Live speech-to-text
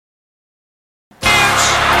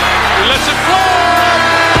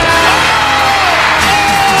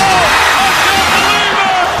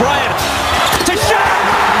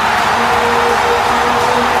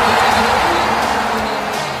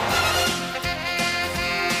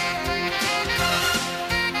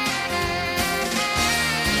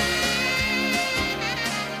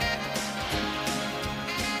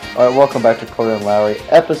All right, welcome back to Corey and Lowry,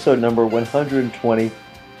 episode number 120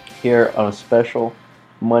 here on a special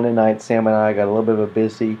Monday night. Sam and I got a little bit of a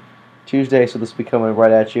busy Tuesday, so this will be coming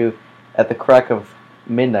right at you at the crack of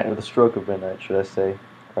midnight, or the stroke of midnight, should I say.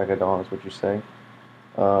 Crack of dawn is what you say.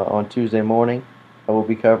 On Tuesday morning, I will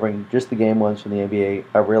be covering just the game ones from the NBA.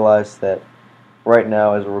 I realize that right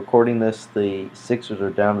now, as we're recording this, the Sixers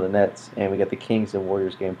are down to the Nets, and we got the Kings and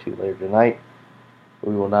Warriors game 2 later tonight.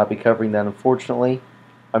 We will not be covering that, unfortunately.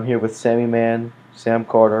 I'm here with Sammy Man, Sam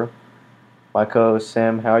Carter, my co-host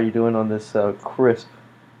Sam. How are you doing on this crisp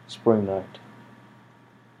spring night?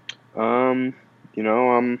 Um,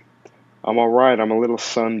 I'm all right. I'm a little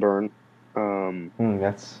sunburned. Um,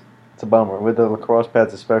 That's a bummer. With the lacrosse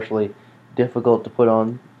pads, especially difficult to put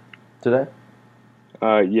on today.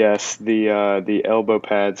 yes, the elbow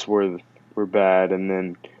pads were bad, and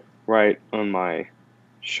then right on my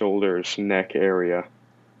shoulders, neck area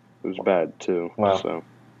was bad too. Wow. So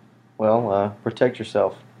Well, protect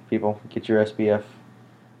yourself, people. Get your SPF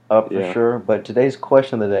up for yeah, sure. But today's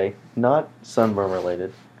question of the day, not sunburn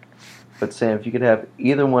related, but Sam, if you could have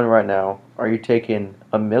either one right now, are you taking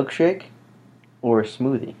a milkshake or a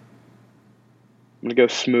smoothie? I'm gonna go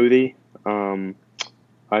smoothie. Um,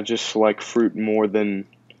 I just like fruit more than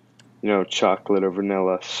chocolate or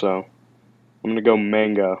vanilla, so I'm gonna go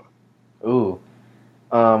mango. Ooh,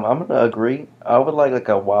 I'm gonna agree. I would like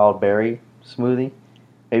a wild berry smoothie,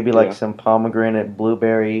 maybe like Yeah, some pomegranate,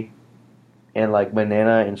 blueberry, and like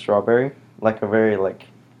banana and strawberry. Like a very like,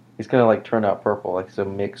 it's gonna like turn out purple, like it's a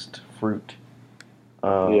mixed fruit,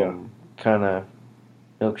 yeah. kind of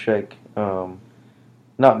milkshake.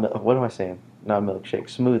 What am I saying? Not milkshake,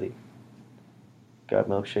 smoothie. Got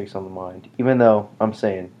milkshakes on the mind. Even though I'm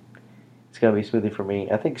saying it's gonna be smoothie for me.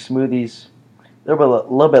 I think smoothies they're a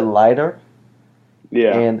little bit lighter,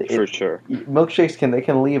 Yeah, and for it sure. milkshakes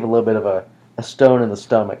can leave a little bit of a stone in the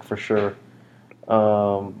stomach for sure.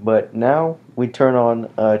 But now we turn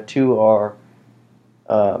on to our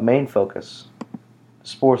main focus,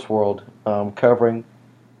 sports world, covering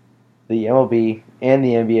the MLB and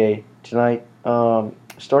the NBA tonight.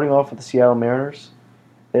 Starting off with the Seattle Mariners,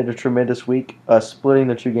 they had a tremendous week, splitting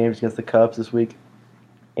their two games against the Cubs this week,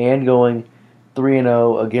 and going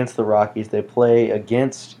 3-0 against the Rockies. They play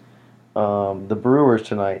against the Brewers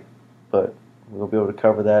tonight, but we'll be able to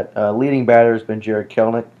cover that. Leading batter has been Jared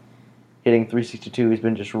Kelenic, hitting 362. He's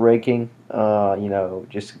been just raking,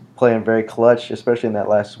 just playing very clutch, especially in that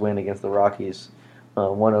last win against the Rockies,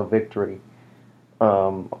 1-0 victory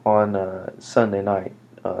on Sunday night.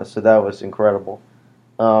 So that was incredible.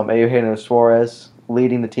 Eugenio Suarez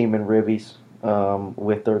leading the team in ribbies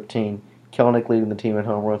with 13. Kelnick leading the team in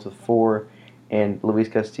home runs with 4. And Luis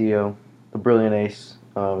Castillo, the brilliant ace,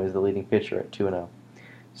 is the leading pitcher at 2-0.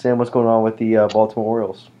 Sam, what's going on with the Baltimore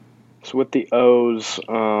Orioles? So with the O's,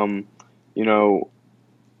 you know,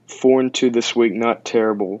 4-2 this week, not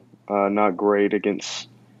terrible, not great against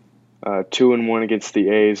 2-1 against the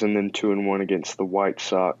A's, and then 2-1 against the White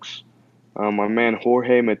Sox. My man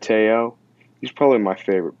Jorge Mateo, he's probably my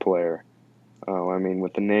favorite player. I mean,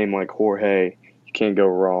 with a name like Jorge, you can't go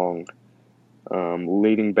wrong.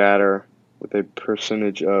 Leading batter with a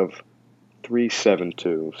percentage of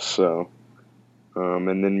 3.72. So, and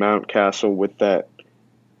then Mountcastle with that.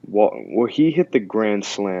 Well, he hit the grand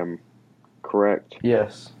slam, correct?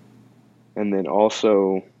 Yes. And then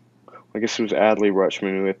also, I guess it was Adley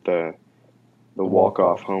Rutschman who hit the The walk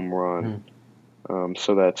walk-off. off home run. Hmm.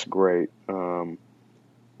 So that's great.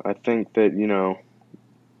 I think that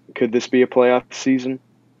could this be a playoff season?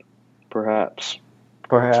 Perhaps.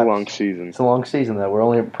 It's a long Perhaps. season. It's a long season, though. We're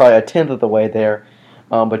only probably a tenth of the way there.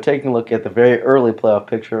 But taking a look at the very early playoff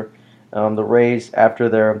picture, the Rays, after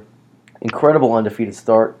their incredible undefeated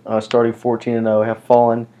start, starting 14-0, have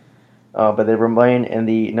fallen, but they remain in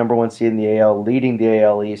the number one seed in the AL, leading the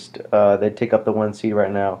AL East. They take up the one seed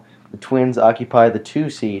right now. The Twins occupy the two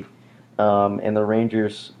seed, and the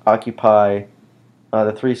Rangers occupy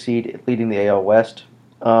the three seed, leading the AL West.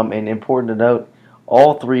 And important to note,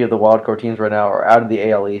 all three of the wildcard teams right now are out of the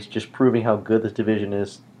AL East, just proving how good this division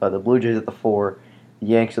is. The Blue Jays at the 4, the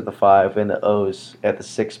Yanks at the 5, and the O's at the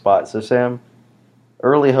 6 spot. So, Sam,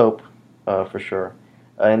 early hope for sure.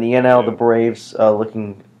 In the NL, the Yeah. Braves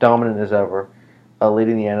looking dominant as ever,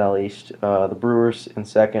 leading the NL East. The Brewers in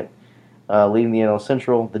second, leading the NL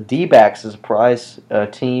Central. The D-backs, a surprise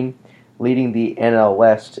team, leading the NL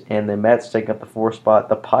West, and the Mets taking up the 4 spot.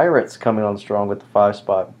 The Pirates coming on strong with the 5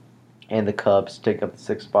 spot, and the Cubs taking up the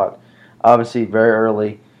 6 spot. Obviously, very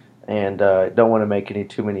early, and don't want to make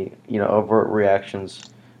too many overt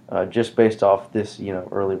reactions just based off this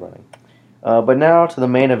early running. But now to the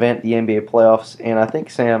main event, the NBA playoffs, and I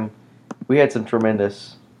think Sam, we had some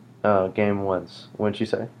tremendous game ones, wouldn't you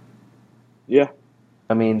say? Yeah,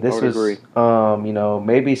 I mean, I this would agree. was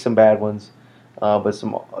maybe some bad ones, but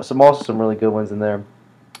some also some really good ones in there.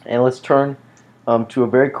 And let's turn to a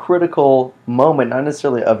very critical moment, not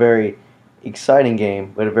necessarily a very exciting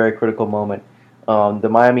game, but a very critical moment. The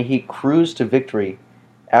Miami Heat cruise to victory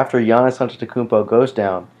after Giannis Antetokounmpo goes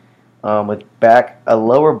down with a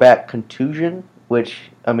lower back contusion, which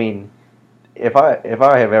I mean, if I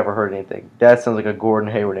have ever heard anything, that sounds like a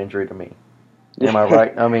Gordon Hayward injury to me. Am I Yeah.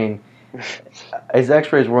 right? I mean, his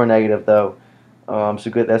X-rays were negative though,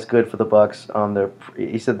 so good. That's good for the Bucks.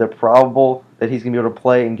 He said they're probable that he's gonna be able to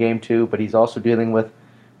play in Game 2, but he's also dealing with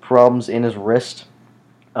problems in his wrist.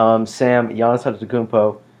 Giannis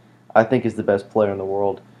Antetokounmpo, I think is the best player in the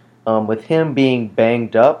world. With him being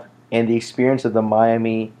banged up and the experience of the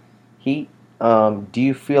Miami Heat, do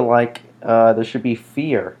you feel like there should be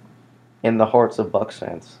fear in the hearts of Bucks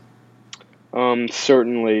fans?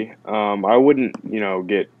 Certainly. I wouldn't,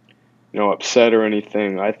 get, upset or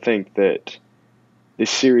anything. I think that this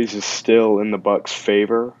series is still in the Bucks'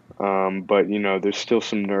 favor. But there's still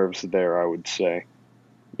some nerves there, I would say.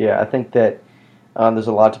 Yeah, I think that there's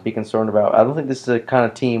a lot to be concerned about. I don't think this is a kind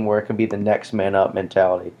of team where it can be the next man up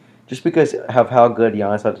mentality. Just because of how good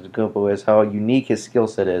Giannis Antetokounmpo is, how unique his skill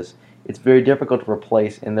set is, it's very difficult to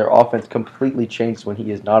replace, and their offense completely changes when he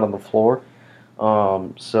is not on the floor.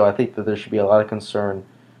 So I think that there should be a lot of concern,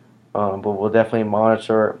 but we'll definitely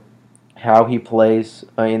monitor how he plays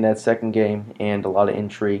in that second game and a lot of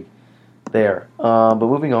intrigue there. But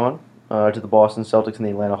moving on to the Boston Celtics and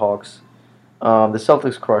the Atlanta Hawks. The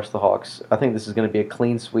Celtics crushed the Hawks. I think this is going to be a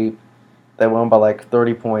clean sweep. They won by like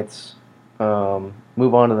 30 points.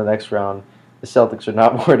 Move on to the next round. The Celtics are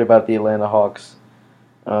not worried about the Atlanta Hawks.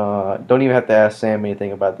 Don't even have to ask Sam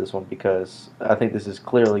anything about this one because I think this is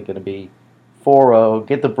clearly going to be 4-0.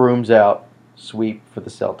 Get the brooms out. Sweep for the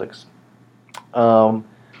Celtics.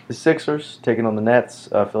 The Sixers taking on the Nets.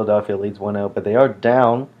 Philadelphia leads 1-0, but they are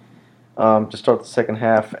down to start the second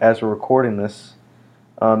half as we're recording this.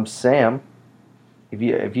 Sam, if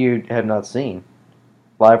you have not seen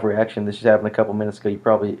live reaction, this just happened a couple minutes ago. You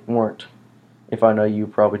probably weren't. If I know you,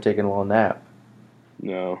 probably taking a little nap.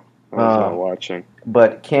 No, I was not Um, watching.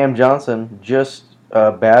 but Cam Johnson just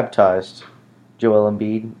baptized Joel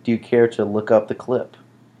Embiid. Do you care to look up the clip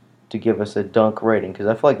to give us a dunk rating? Because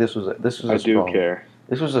I feel like I do care.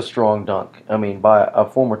 this was a strong dunk. I mean, by a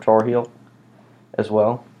former Tar Heel as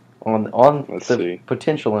well on Let's the see.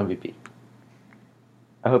 potential MVP.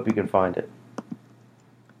 I hope you can find it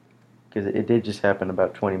because it did just happen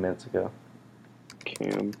about 20 minutes ago.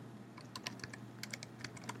 Cam.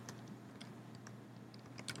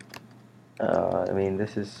 I mean,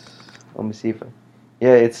 this is. Let me see if.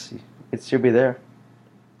 Yeah, it should be there.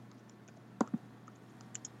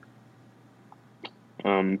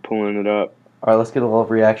 I'm pulling it up. All right, let's get a little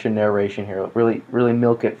reaction narration here. Really, really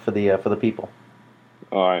milk it for the people.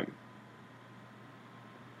 All right.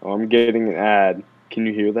 Oh, I'm getting an ad. Can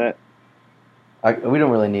you hear that? We don't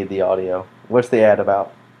really need the audio. What's the ad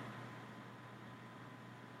about?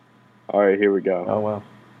 All right, here we go. Oh well.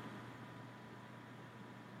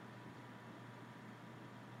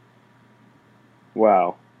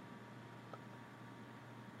 Wow.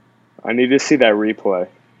 I need to see that replay.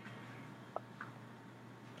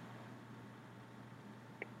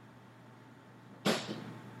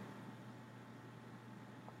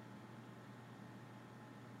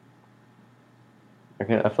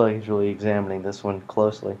 I feel like he's really examining this one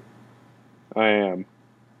closely. I am.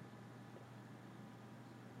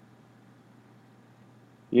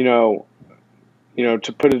 You know,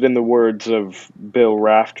 to put it in the words of Bill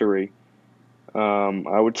Raftery,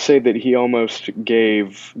 I would say that he almost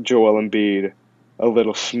gave Joel Embiid a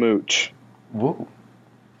little smooch. Woo!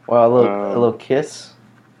 Wow, a Um, little kiss.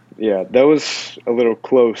 yeah, that was a little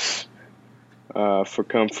close for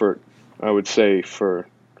comfort, I would say, for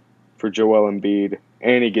Joel Embiid,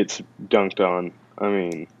 and he gets dunked on. I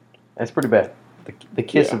mean, That's pretty bad. The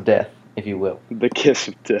kiss yeah, of death, if you will. the kiss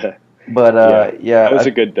of death. But Yeah, that was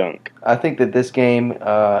yeah, a good dunk. I think that this game,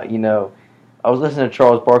 I was listening to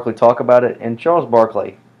Charles Barkley talk about it, and Charles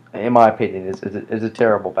Barkley, in my opinion, is a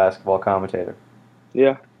terrible basketball commentator.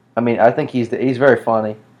 Yeah, I mean, I think he's very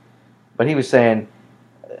funny, but he was saying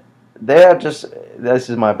they are just. This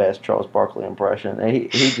is my best Charles Barkley impression. And he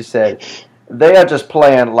just said they are just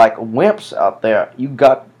playing like wimps out there. You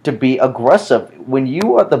got to be aggressive when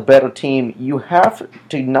you are the better team. You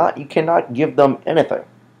cannot give them anything.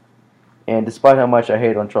 And despite how much I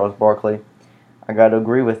hate on Charles Barkley, I got to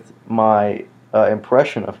agree with my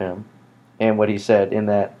impression of him and what he said in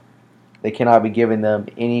that they cannot be giving them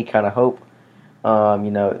any kind of hope.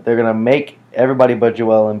 They're going to make everybody but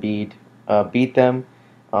Joel Embiid beat them.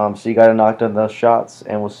 So you got to knock down those shots,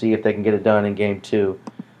 and we'll see if they can get it done in Game 2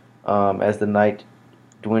 as the night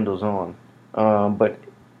dwindles on. But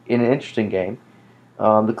in an interesting game,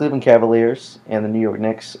 the Cleveland Cavaliers and the New York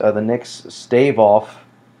Knicks. The Knicks stave off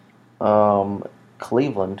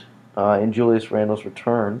Cleveland in Julius Randle's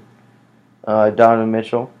return. Donovan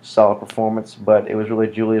Mitchell, solid performance, but it was really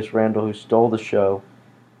Julius Randle who stole the show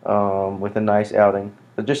with a nice outing,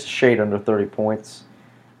 just a shade under 30 points.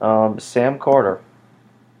 Sam Carter,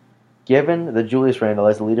 given that Julius Randle,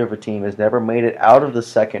 as the leader of a team, has never made it out of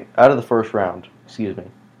the first round. Excuse me.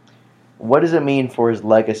 What does it mean for his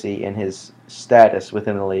legacy and his status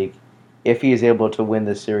within the league if he is able to win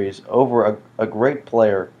this series over a great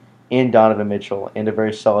player in Donovan Mitchell and a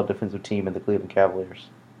very solid defensive team in the Cleveland Cavaliers?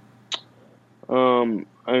 I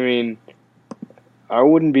mean, I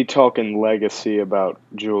wouldn't be talking legacy about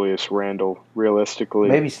Julius Randle, realistically.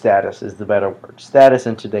 Maybe status is the better word. Status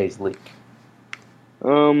in today's league.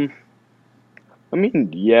 Um, I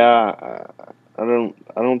mean, yeah, I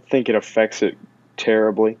don't think it affects it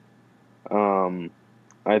terribly. Um,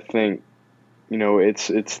 I think,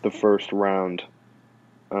 it's the first round,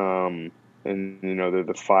 and they're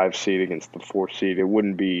the 5 seed against the 4 seed. It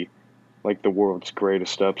wouldn't be like the world's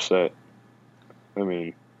greatest upset. I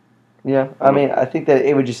mean, Yeah, I I don't. mean, I think that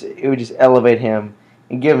it would just elevate him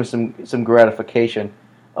and give him some gratification.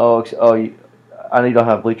 I know you don't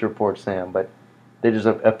have Bleacher Report, Sam, but there's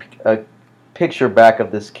just a picture back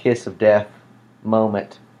of this kiss of death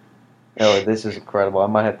moment. This is incredible. I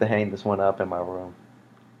might have to hang this one up in my room.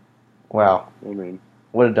 Wow, I mean,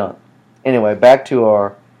 what a dunk! Anyway, back to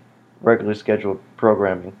our regularly scheduled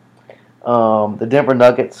programming. The Denver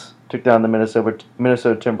Nuggets took down the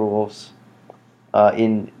Minnesota Timberwolves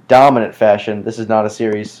in dominant fashion. This is not a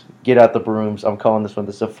series. Get out the brooms. I'm calling this one.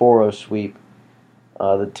 This is a 4-0 sweep.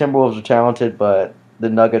 The Timberwolves are talented, but the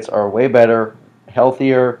Nuggets are way better,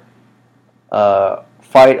 healthier,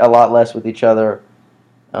 fight a lot less with each other,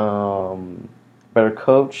 better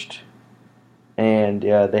coached, and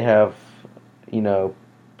yeah, they have,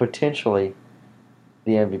 potentially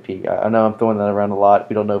the MVP. I know I'm throwing that around a lot.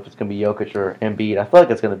 We don't know if it's going to be Jokic or Embiid. I feel like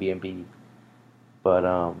it's going to be Embiid, but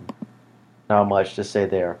not much to say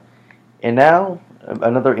there. And now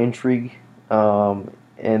another intrigue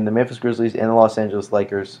in the Memphis Grizzlies and the Los Angeles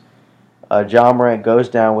Lakers. Ja Morant goes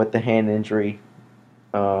down with the hand injury.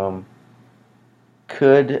 Um,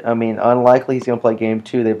 unlikely he's going to play game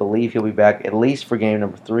 2. They believe he'll be back at least for game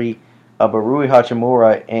number 3. But Rui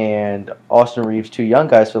Hachimura and Austin Reeves, 2 young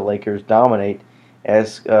guys for the Lakers, dominate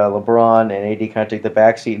as LeBron and AD kind of take the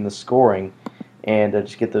backseat in the scoring and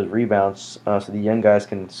just get those rebounds so the young guys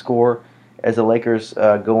can score as the Lakers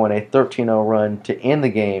go on a 13-0 run to end the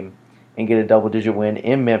game and get a double-digit win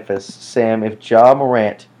in Memphis. Sam, if Ja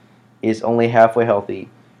Morant is only halfway healthy,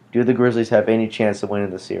 do the Grizzlies have any chance of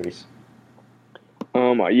winning the series?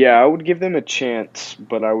 yeah, I would give them a chance,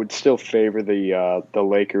 but I would still favor the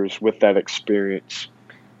Lakers with that experience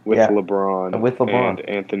with Yeah, LeBron with LeBron. and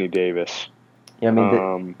Anthony Davis. Yeah,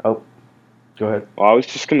 Um, oh, go ahead. well, I was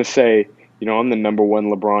just gonna say, I'm the number one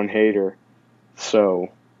LeBron hater, so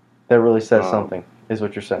That really says um, something, is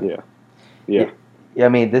what you're saying. yeah, Yeah, yeah. yeah. I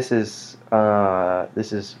mean, this is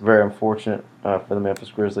very unfortunate for the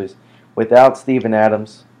Memphis Grizzlies. Without Steven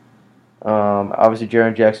Adams, obviously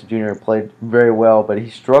Jaren Jackson Jr. played very well, but he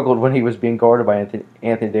struggled when he was being guarded by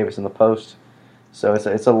Anthony Davis in the post. So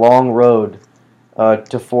it's a long road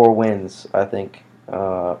to 4 wins, I think,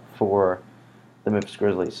 for the Memphis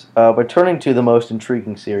Grizzlies. But turning to the most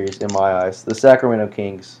intriguing series in my eyes, the Sacramento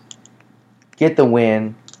Kings get the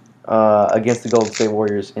win against the Golden State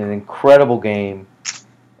Warriors in an incredible game.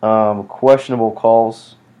 Questionable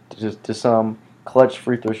calls to some. Clutch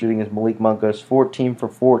free throw shooting is Malik Monk goes 14 for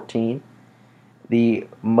 14. The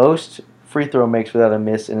most free throw makes without a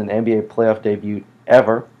miss in an NBA playoff debut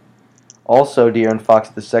ever. Also, De'Aaron Fox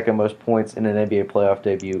had the second most points in an NBA playoff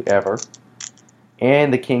debut ever.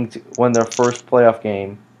 And the Kings won their first playoff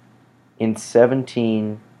game in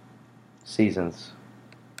 17 seasons.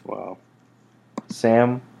 Wow.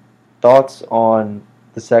 Sam, thoughts on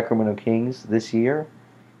the Sacramento Kings this year?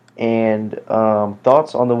 And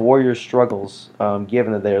thoughts on the Warriors' struggles,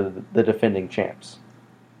 given that they're the defending champs?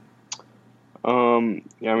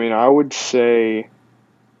 I mean, I would say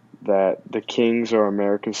that the Kings are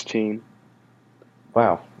America's team.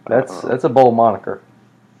 Wow, that's Uh, that's a bold moniker.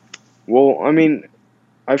 well, I mean,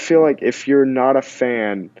 I feel like if you're not a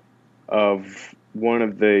fan of one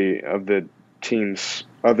of the teams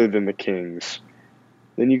other than the Kings,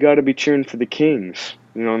 then you got to be cheering for the Kings.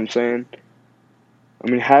 You know what I'm saying? I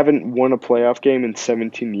mean, haven't won a playoff game in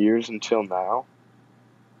 17 years until now.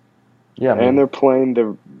 Yeah, I and mean, they're playing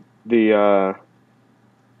the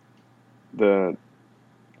the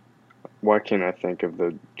why can't I think of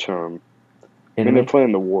the term? I mean, they're enemy,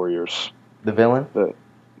 playing the Warriors. the villain. The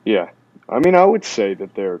Yeah, I mean, I would say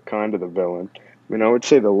that they're kind of the villain. I mean, I would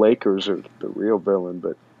say the Lakers are the real villain,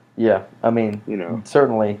 but Yeah, I mean, you know,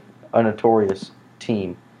 certainly a notorious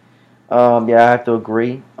team. Yeah, I have to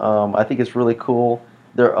agree. I think it's really cool.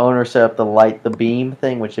 Their owner set up the light the beam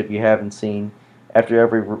thing, which if you haven't seen, after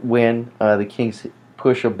every win, the Kings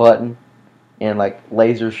push a button and like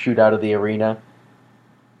lasers shoot out of the arena.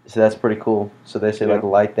 So that's pretty cool. So they say like yeah,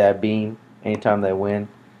 light that beam anytime they win.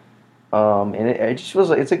 And it just feels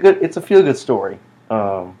like it's a feel good story.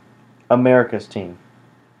 Um, America's team.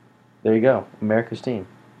 There you go, America's team.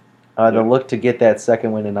 They'll yeah. look to get that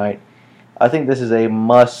second win tonight. I think this is a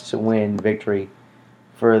must-win victory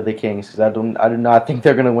for the Kings because I do not think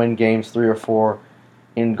they're going to win games 3 or 4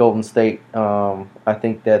 in Golden State. I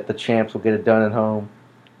think that the champs will get it done at home,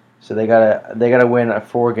 so they gotta win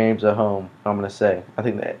 4 games at home. I'm going to say I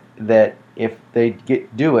think that if they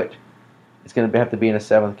do it, it's going to have to be in a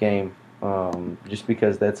seventh game, just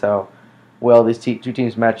because that's how well these two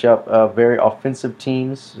teams match up. Very offensive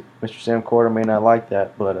teams. Mr. Sam Carter may not like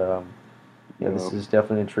that, but this No, is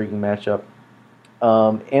definitely an intriguing matchup.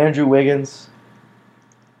 Andrew Wiggins.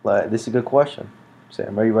 This is a good question.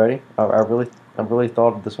 Sam, are you ready? I really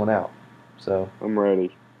thought of this one out. So, I'm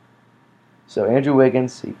ready. so Andrew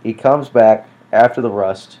Wiggins, he comes back after the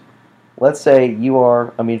rust. Let's say you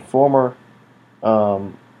are, I mean, former,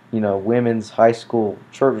 um, women's high school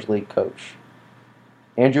church league coach.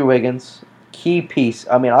 Andrew Wiggins, key piece.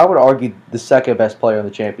 I mean, I would argue the second best player on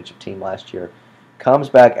the championship team last year. Comes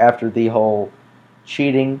back after the whole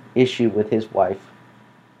cheating issue with his wife.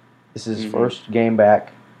 This is his Hmm. first game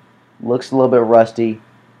back. Looks a little bit rusty.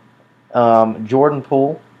 Jordan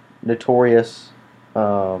Poole, notorious,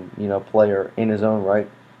 player in his own right.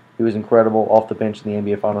 He was incredible off the bench in the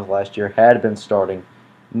NBA Finals last year. Had been starting,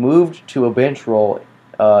 moved to a bench role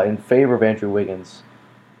in favor of Andrew Wiggins.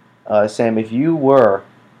 Sam, if you were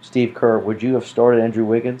Steve Kerr, would you have started Andrew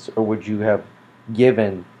Wiggins, or would you have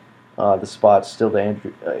given the spot still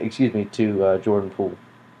to Jordan Poole?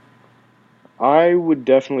 I would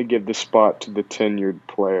definitely give the spot to the tenured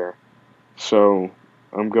player. So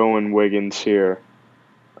I'm going Wiggins here.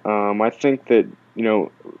 I think that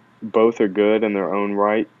both are good in their own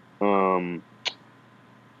right. Um,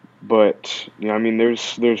 but I mean,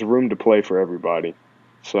 there's room to play for everybody.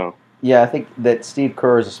 So Yeah, I think that Steve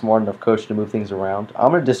Kerr is a smart enough coach to move things around.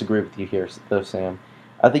 I'm going to disagree with you here, though, Sam.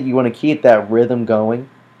 I think you want to keep that rhythm going.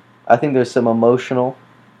 I think there's some emotional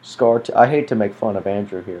scar. I hate to make fun of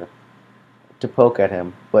Andrew here, to poke at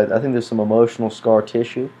him, but I think there's some emotional scar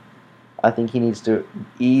tissue. I think he needs to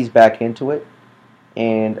ease back into it,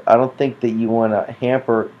 and I don't think that you want to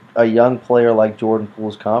hamper a young player like Jordan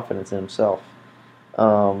Poole's confidence in himself.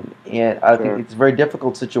 And I think fair. it's a very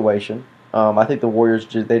difficult situation. I think the Warriors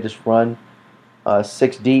they just run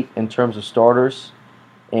 6 deep in terms of starters,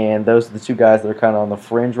 and those are the two guys that are kind of on the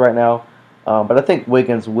fringe right now. But I think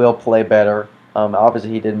Wiggins will play better.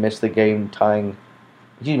 Obviously, he did miss the game tying.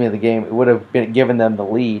 Excuse me, the game. It would have been given them the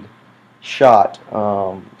lead shot.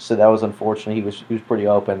 So that was unfortunate. He was pretty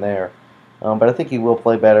open there. But I think he will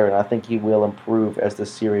play better, and I think he will improve as the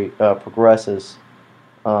series progresses.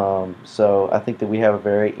 So I think that we have a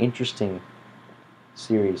very interesting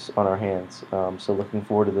series on our hands. So looking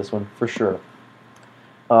forward to this one for sure.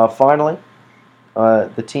 Finally,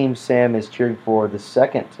 the team Sam is cheering for the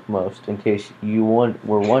second most, in case you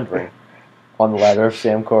were wondering, on the ladder of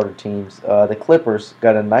Sam Carter teams. The Clippers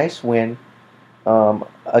got a nice win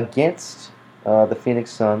against the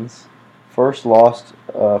Phoenix Suns. First loss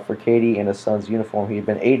for KD in a Suns uniform. He had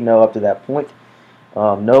been 8-0 up to that point.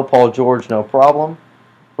 No Paul George, no problem.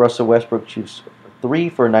 Russell Westbrook shoots 3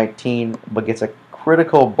 for 19, but gets a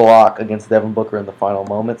critical block against Devin Booker in the final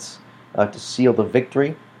moments to seal the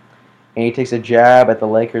victory. And he takes a jab at the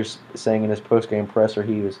Lakers, saying in his post-game presser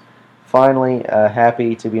he was finally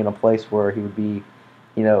happy to be in a place where he would be,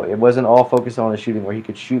 it wasn't all focused on his shooting, where he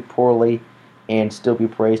could shoot poorly and still be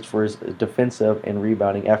praised for his defensive and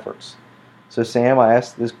rebounding efforts. So, Sam, I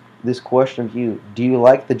asked this question of you: do you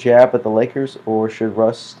like the jab at the Lakers, or should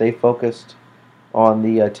Russ stay focused on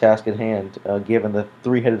the task at hand, given the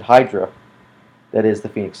three-headed hydra that is the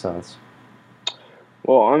Phoenix Suns?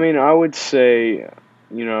 Well, I mean, I would say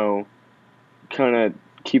kind of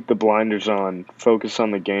keep the blinders on, focus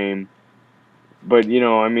on the game. But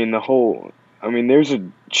I mean, I mean, there's a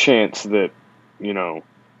chance that you know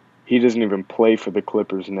he doesn't even play for the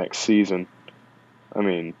Clippers next season. I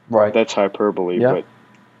mean, Right. that's hyperbole, Yeah.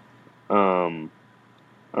 but um,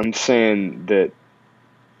 I'm saying that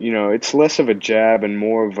it's less of a jab and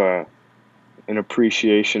more of an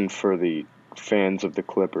appreciation for the fans of the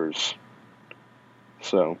Clippers.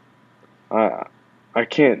 So I I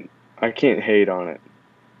can't hate on it.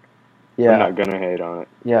 I'm Yeah, not gonna hate on it.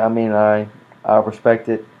 yeah. I mean, I respect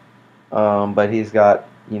it, but he's got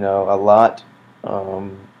a lot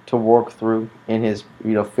to work through in his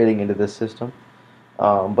fitting into this system.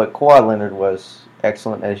 But Kawhi Leonard was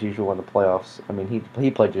excellent as usual in the playoffs. I mean,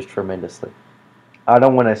 he played just tremendously. I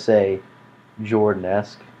don't want to say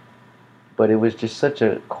Jordan-esque, but it was just such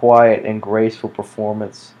a quiet and graceful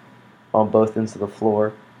performance on both ends of the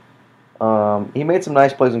floor. He made some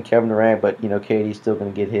nice plays on Kevin Durant, but KD's still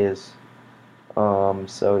going to get his.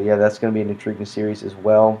 So yeah, that's going to be an intriguing series as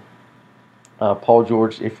well. Paul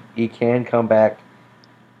George, if he can come back,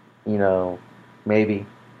 maybe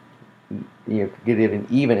get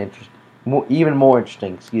it even more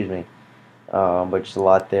interesting. Excuse me. But just a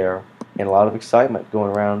lot there and a lot of excitement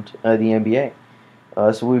going around the NBA.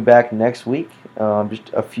 So we'll be back next week.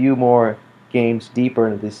 Just a few more games deeper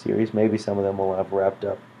into this series. Maybe some of them will have wrapped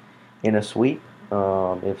up in a sweep.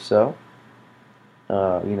 If so,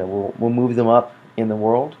 we'll move them up in the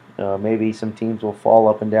world. Maybe some teams will fall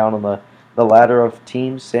up and down on the ladder of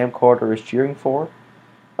teams Sam Carter is cheering for.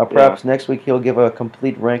 Yeah, Perhaps next week he'll give a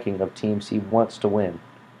complete ranking of teams he wants to win.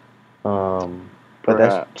 But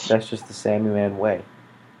perhaps. that's just the Sammy Man way.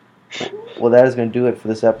 Well, that is going to do it for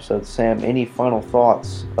this episode. Sam, any final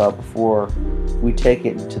thoughts before we take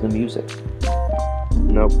it to the music?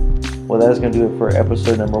 Nope. Well, that is going to do it for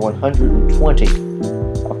episode number 120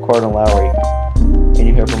 of Cardinal Lowry. And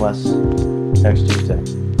you hear from us next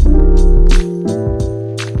Tuesday.